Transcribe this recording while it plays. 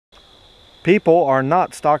People are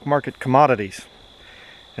not stock market commodities.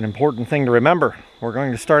 An important thing to remember. We're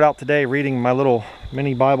going to start out today reading my little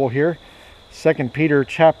mini Bible here, 2 Peter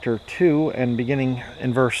chapter 2 and beginning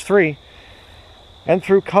in verse 3. And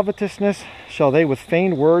through covetousness shall they with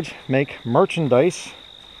feigned words make merchandise,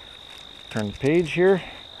 turn the page here,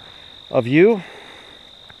 of you,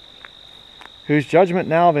 whose judgment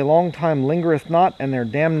now of a long time lingereth not, and their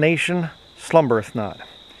damnation slumbereth not.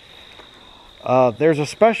 There's a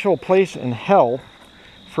special place in hell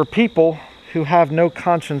for people who have no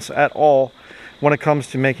conscience at all when it comes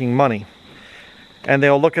to making money. And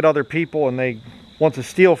they'll look at other people and they want to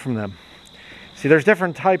steal from them. See, there's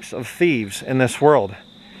different types of thieves in this world.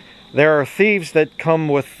 There are thieves that come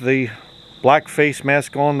with the black face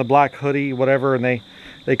mask on, the black hoodie, whatever, and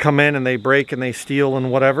they come in and they break and they steal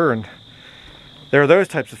and whatever, and there are those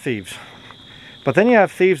types of thieves. But then you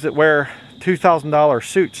have thieves that wear $2,000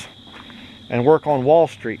 suits and work on Wall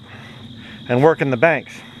Street and work in the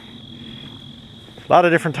banks. A lot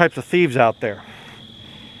of different types of thieves out there.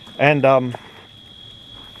 And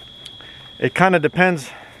it kind of depends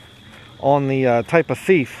on the type of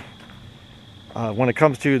thief when it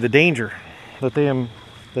comes to the danger that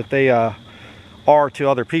they are to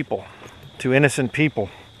other people, to innocent people.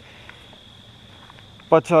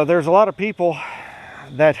 But there's a lot of people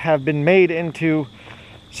that have been made into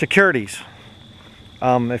securities.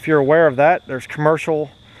 If you're aware of that, there's commercial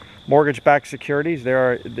mortgage-backed securities.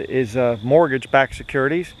 There is mortgage-backed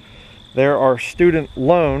securities. There are student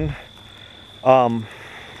loan, I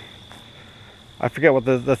forget what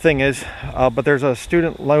the thing is, but there's a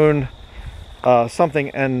student loan something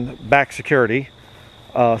and backed security.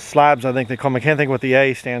 Slabs, I think they call them. I can't think what the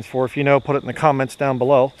A stands for. If you know, put it in the comments down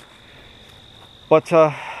below. But,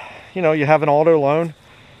 you know, you have an auto loan.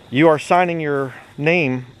 You are signing your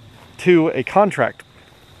name to a contract.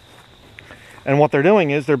 And what they're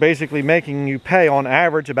doing is they're basically making you pay on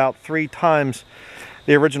average about 3 times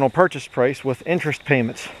the original purchase price with interest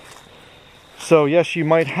payments. So yes, you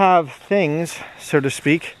might have things, so to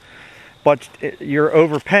speak, but you're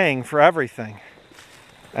overpaying for everything.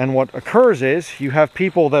 And what occurs is you have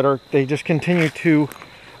people that they just continue to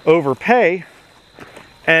overpay,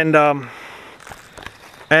 and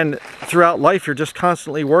throughout life you're just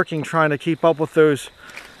constantly working trying to keep up with those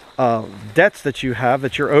debts that you have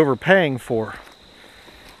that you're overpaying for.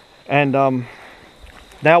 And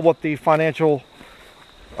now what the financial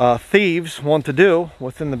thieves want to do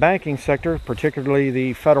within the banking sector, particularly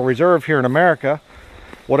the Federal Reserve here in America,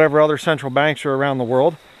 whatever other central banks are around the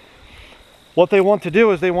world, what they want to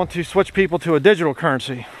do is they want to switch people to a digital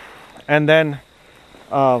currency and then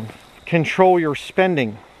control your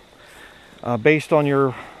spending based on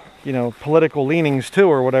your, you know, political leanings too,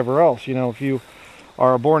 or whatever else. You know, if you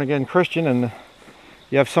are a born-again Christian and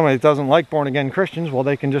you have somebody that doesn't like born-again Christians, well,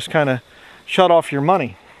 they can just kind of shut off your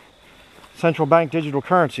money. Central bank digital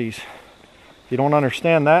currencies. If you don't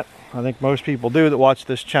understand that, I think most people do that watch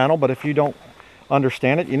this channel, but if you don't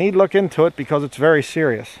understand it, you need to look into it because it's very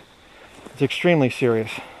serious. It's extremely serious.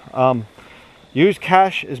 Use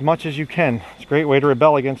cash as much as you can. It's a great way to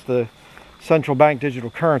rebel against the central bank digital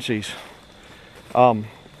currencies.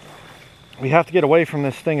 We have to get away from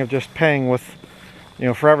this thing of just paying with, you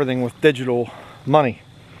know, for everything with digital money.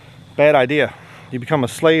 Bad idea. You become a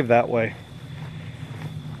slave that way.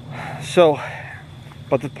 So,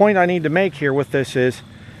 but the point I need to make here with this is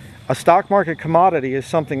a stock market commodity is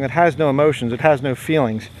something that has no emotions. It has no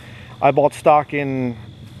feelings. I bought stock in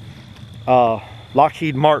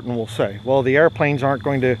Lockheed Martin, we'll say. Well, the airplanes aren't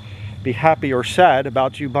going to be happy or sad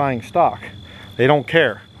about you buying stock. They don't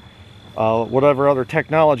care. Whatever other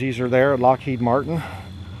technologies are there at Lockheed Martin,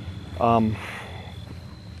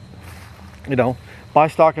 you know, buy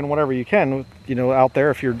stock in whatever you can, you know, out there.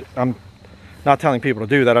 If you're, I'm not telling people to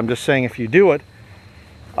do that. I'm just saying if you do it,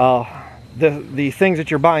 the things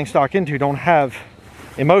that you're buying stock into don't have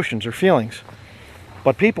emotions or feelings,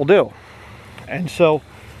 but people do. And so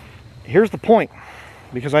here's the point,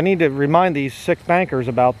 because I need to remind these sick bankers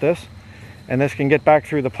about this, and this can get back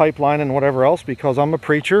through the pipeline and whatever else, because I'm a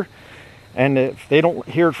preacher, and if they don't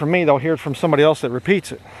hear it from me, they'll hear it from somebody else that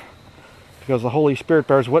repeats it, because the Holy Spirit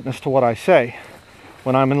bears witness to what I say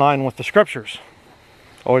when I'm in line with the scriptures.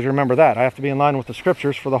 Always remember that. I have to be in line with the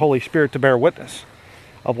scriptures for the Holy Spirit to bear witness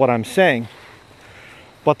of what I'm saying.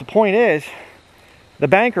 But the point is, the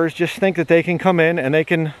bankers just think that they can come in and they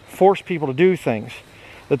can force people to do things.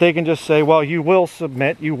 That they can just say, well, you will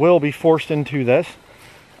submit, you will be forced into this,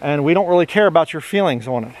 and we don't really care about your feelings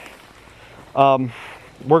on it.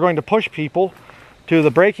 We're going to push people to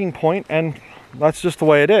the breaking point, and that's just the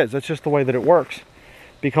way it is. That's just the way that it works.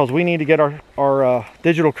 Because we need to get our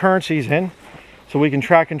digital currencies in so we can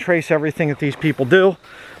track and trace everything that these people do.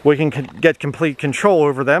 We can get complete control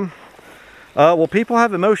over them. Well, people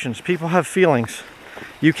have emotions, people have feelings.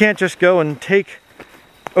 You can't just go and take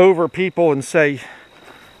over people and say,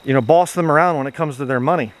 you know, boss them around when it comes to their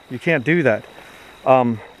money. You can't do that.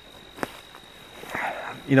 You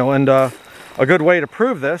know, and a good way to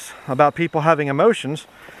prove this about people having emotions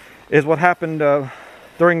is what happened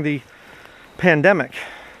during the pandemic.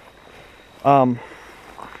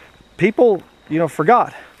 People, you know,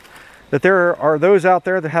 forgot that there are those out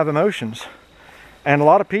there that have emotions, and a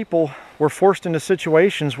lot of people were forced into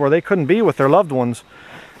situations where they couldn't be with their loved ones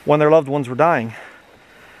when their loved ones were dying.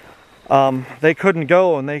 They couldn't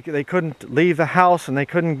go, and they couldn't leave the house, and they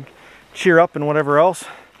couldn't cheer up and whatever else.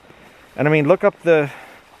 And I mean, look up the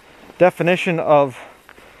definition of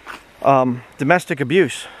domestic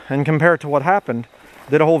abuse and compare it to what happened.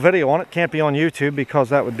 Did a whole video on it. Can't be on YouTube because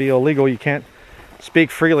that would be illegal. You can't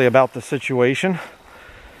speak freely about the situation.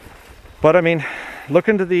 But I mean, look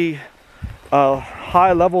into the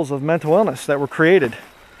high levels of mental illness that were created.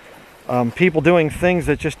 People doing things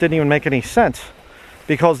that just didn't even make any sense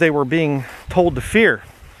because they were being told to fear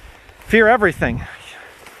everything.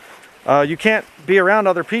 You can't be around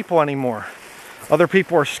other people anymore. Other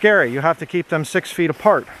people are scary. You have to keep them 6 feet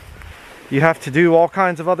apart. You have to do all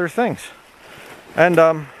kinds of other things. And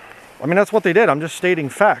I mean, that's what they did. I'm just stating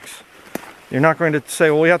facts. You're not going to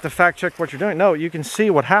say, well, we have to fact check what you're doing. No, you can see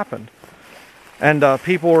what happened. And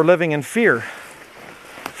people were living in fear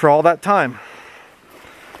for all that time.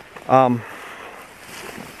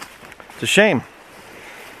 It's a shame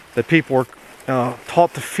that people were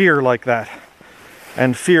taught to fear like that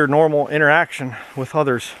and fear normal interaction with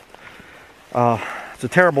others. It's a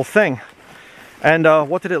terrible thing. And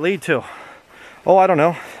what did it lead to? Oh, I don't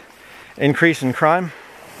know. Increase in crime.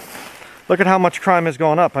 Look at how much crime has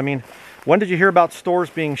gone up. I mean, when did you hear about stores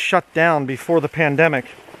being shut down before the pandemic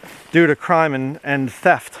due to crime and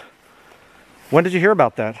theft? When did you hear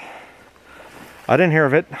about that? I didn't hear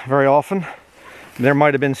of it very often. There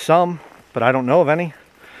might have been some, but I don't know of any.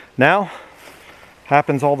 Now,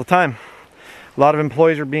 happens all the time. A lot of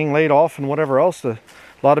employees are being laid off and whatever else. A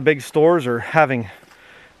lot of big stores are having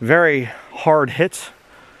very hard hits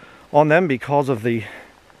on them because of the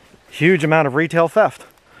huge amount of retail theft.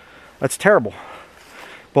 That's terrible.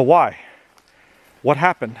 But why? What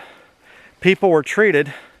happened? People were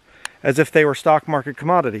treated as if they were stock market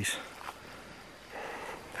commodities.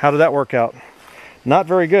 How did that work out? Not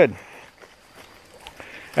very good.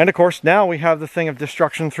 And of course, now we have the thing of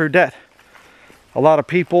destruction through debt. A lot of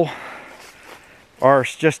people are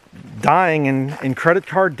just dying in credit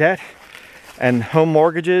card debt and home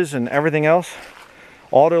mortgages and everything else,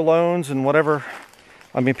 auto loans and whatever.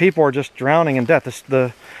 I mean, people are just drowning in debt.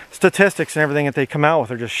 The statistics and everything that they come out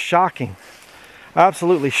with are just shocking.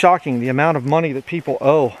 Absolutely shocking, the amount of money that people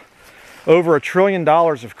owe. Over $1 trillion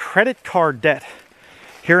of credit card debt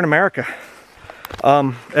here in America.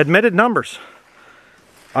 Admitted numbers.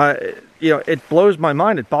 You know, it blows my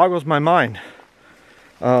mind. It boggles my mind.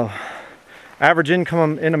 Average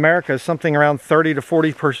income in America is something around $30,000 to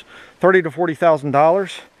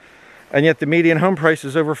 $40,000, and yet the median home price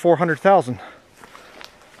is over $400,000.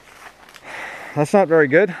 That's not very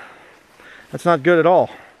good. That's not good at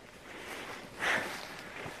all.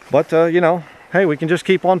 But you know, hey, we can just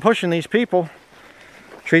keep on pushing these people,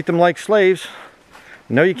 treat them like slaves.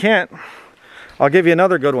 No, you can't. I'll give you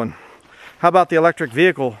another good one. How about the electric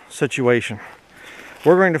vehicle situation?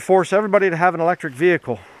 We're going to force everybody to have an electric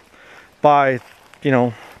vehicle by, you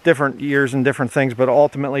know, different years and different things, but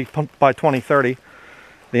ultimately by 2030,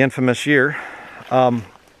 the infamous year. But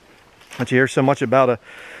you hear so much about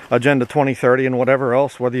Agenda 2030 and whatever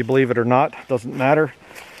else, whether you believe it or not, doesn't matter.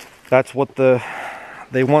 That's what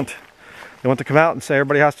they want. They want to come out and say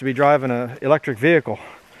everybody has to be driving an electric vehicle.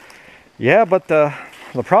 Yeah, but the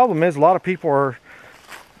problem is a lot of people are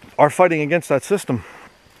fighting against that system.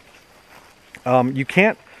 You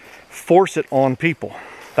can't force it on people.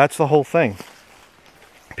 That's the whole thing.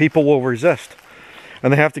 People will resist,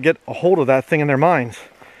 and they have to get a hold of that thing in their minds.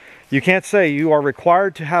 You can't say you are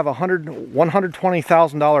required to have a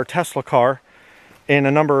 $120,000 Tesla car in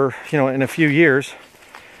a number, you know, in a few years,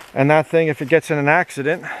 and that thing, if it gets in an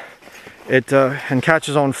accident, it and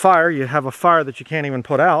catches on fire, you have a fire that you can't even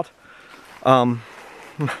put out.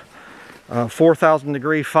 4,000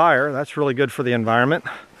 degree fire, that's really good for the environment.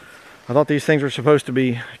 I thought these things were supposed to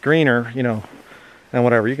be greener, you know, and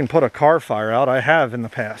whatever. You can put a car fire out. I have in the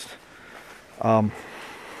past.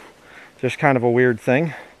 Just kind of a weird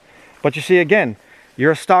thing. But you see, again,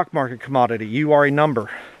 you're a stock market commodity. You are a number.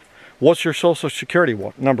 What's your social security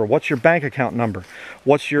number? What's your bank account number?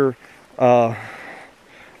 What's your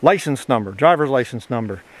license number, driver's license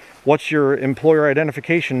number? What's your employer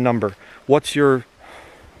identification number? What's your...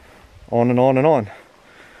 on and on and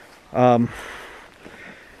on.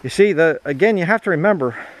 You see, again, you have to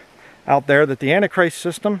remember out there that the Antichrist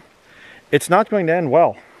system, it's not going to end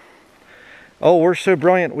well. Oh, we're so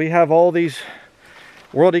brilliant. We have all these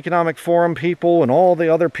World Economic Forum people and all the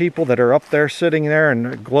other people that are up there sitting there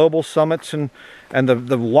and global summits and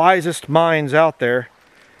the wisest minds out there.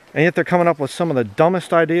 And yet they're coming up with some of the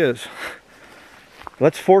dumbest ideas.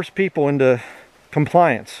 Let's force people into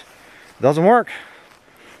compliance. It doesn't work.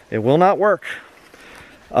 It will not work.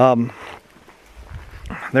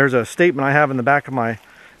 There's a statement I have in the back of my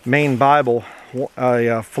main Bible,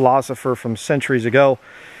 a philosopher from centuries ago,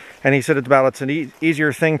 and he said it's an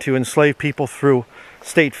easier thing to enslave people through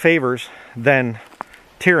state favors than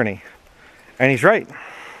tyranny. And he's right.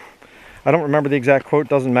 I don't remember the exact quote,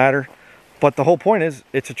 doesn't matter. But the whole point is,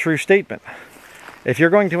 it's a true statement. If you're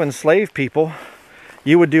going to enslave people,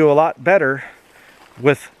 you would do a lot better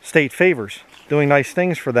with state favors, doing nice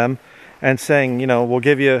things for them and saying, you know, we'll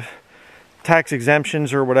give you tax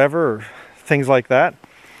exemptions or whatever, or things like that.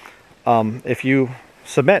 If you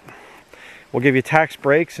submit, we'll give you tax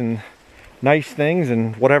breaks and nice things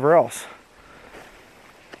and whatever else.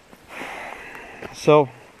 So,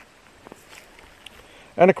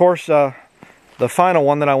 and of course, the final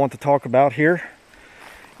one that I want to talk about here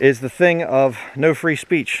is the thing of no free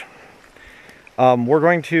speech. We're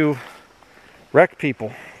going to wreck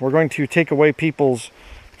people. We're going to take away people's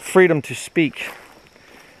freedom to speak.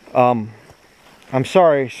 I'm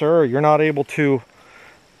sorry, sir, you're not able to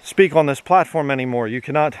speak on this platform anymore. You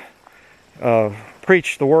cannot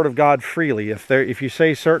preach the Word of God freely. If you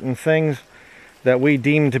say certain things that we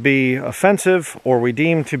deem to be offensive, or we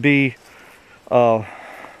deem to be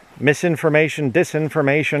misinformation,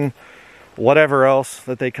 disinformation, whatever else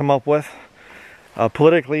that they come up with,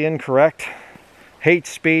 politically incorrect, hate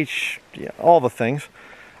speech, all the things,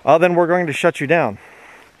 then we're going to shut you down,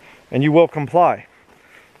 and you will comply.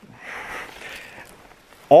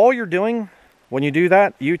 All you're doing when you do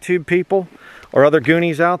that, YouTube people or other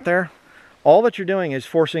goonies out there, all that you're doing is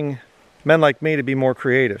forcing men like me to be more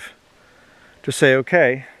creative. To say,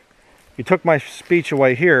 okay, you took my speech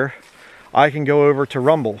away here, I can go over to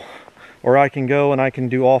Rumble, or I can go and I can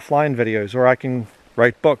do offline videos, or I can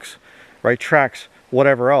write books, write tracts,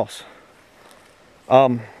 whatever else.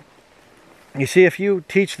 You see, if you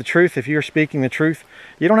teach the truth, if you're speaking the truth,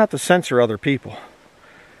 you don't have to censor other people.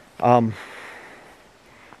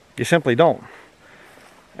 You simply don't.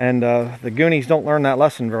 And the Goonies don't learn that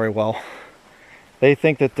lesson very well. They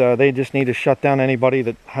think that they just need to shut down anybody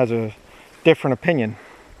that has a different opinion.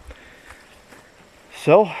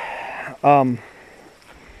 So, you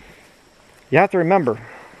have to remember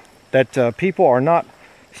that people are not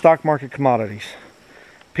stock market commodities.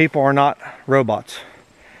 People are not robots.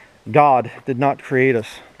 God did not create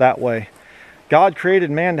us that way. God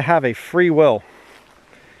created man to have a free will.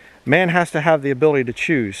 Man has to have the ability to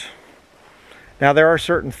choose. Now, there are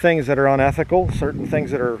certain things that are unethical, certain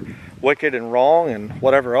things that are wicked and wrong and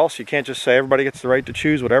whatever else. You can't just say everybody gets the right to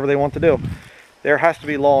choose whatever they want to do. There has to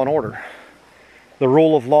be law and order. The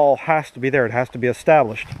rule of law has to be there. It has to be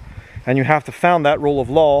established. And you have to found that rule of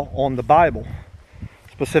law on the Bible,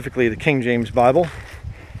 specifically the King James Bible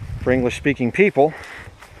for English-speaking people.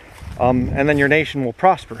 And then your nation will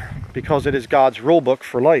prosper because it is God's rule book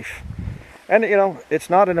for life. And, you know, it's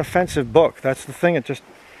not an offensive book. That's the thing that just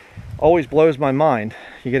always blows my mind.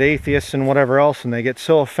 You get atheists and whatever else, and they get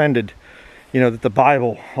so offended, you know, that the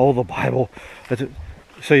Bible, oh, the Bible.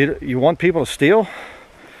 So you want people to steal,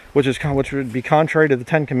 which would be contrary to the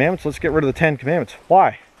Ten Commandments. Let's get rid of the Ten Commandments.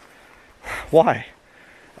 Why? Why?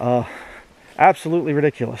 Absolutely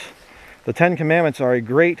ridiculous. The Ten Commandments are a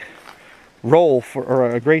great rule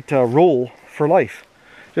for life.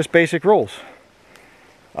 Just basic rules.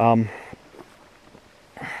 So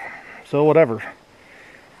whatever.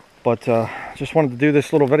 But just wanted to do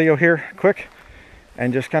this little video here quick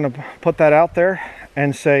and just kind of put that out there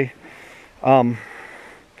and say to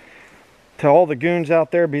all the goons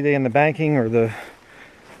out there, be they in the banking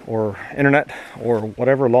or internet or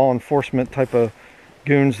whatever, law enforcement type of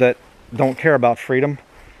goons that don't care about freedom,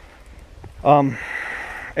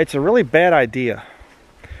 it's a really bad idea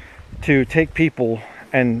to take people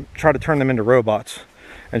and try to turn them into robots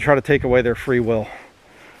and try to take away their free will.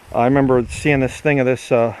 I remember seeing this thing of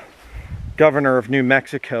this governor of New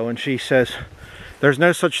Mexico, and she says there's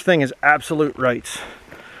no such thing as absolute rights.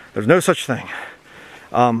 There's no such thing.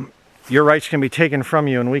 Your rights can be taken from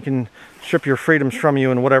you, and we can strip your freedoms from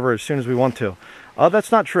you and whatever as soon as we want to.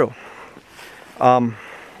 That's not true.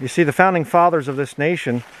 You see, the founding fathers of this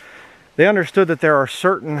nation, They understood that there are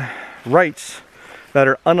certain rights that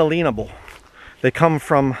are unalienable. They come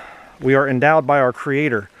from, we are endowed by our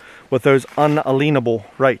Creator with those unalienable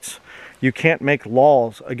rights. You can't make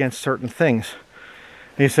laws against certain things.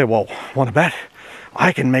 And you say, well, what about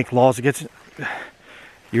I can make laws against it?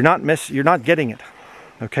 You're not getting it.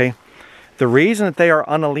 Okay? The reason that they are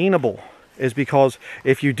unalienable is because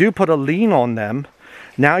if you do put a lien on them,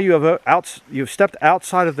 now you've stepped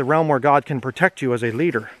outside of the realm where God can protect you as a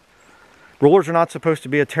leader. Rulers are not supposed to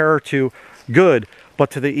be a terror to good, but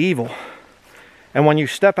to the evil. And when you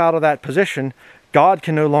step out of that position, God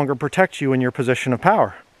can no longer protect you in your position of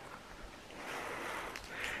power.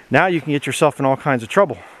 Now you can get yourself in all kinds of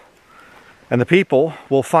trouble. And the people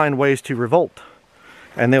will find ways to revolt.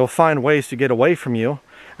 And they will find ways to get away from you.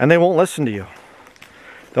 And they won't listen to you.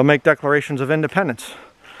 They'll make declarations of independence.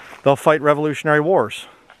 They'll fight revolutionary wars.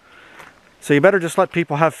 So you better just let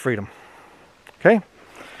people have freedom. Okay?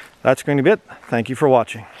 That's going to be it. Thank you for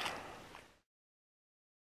watching.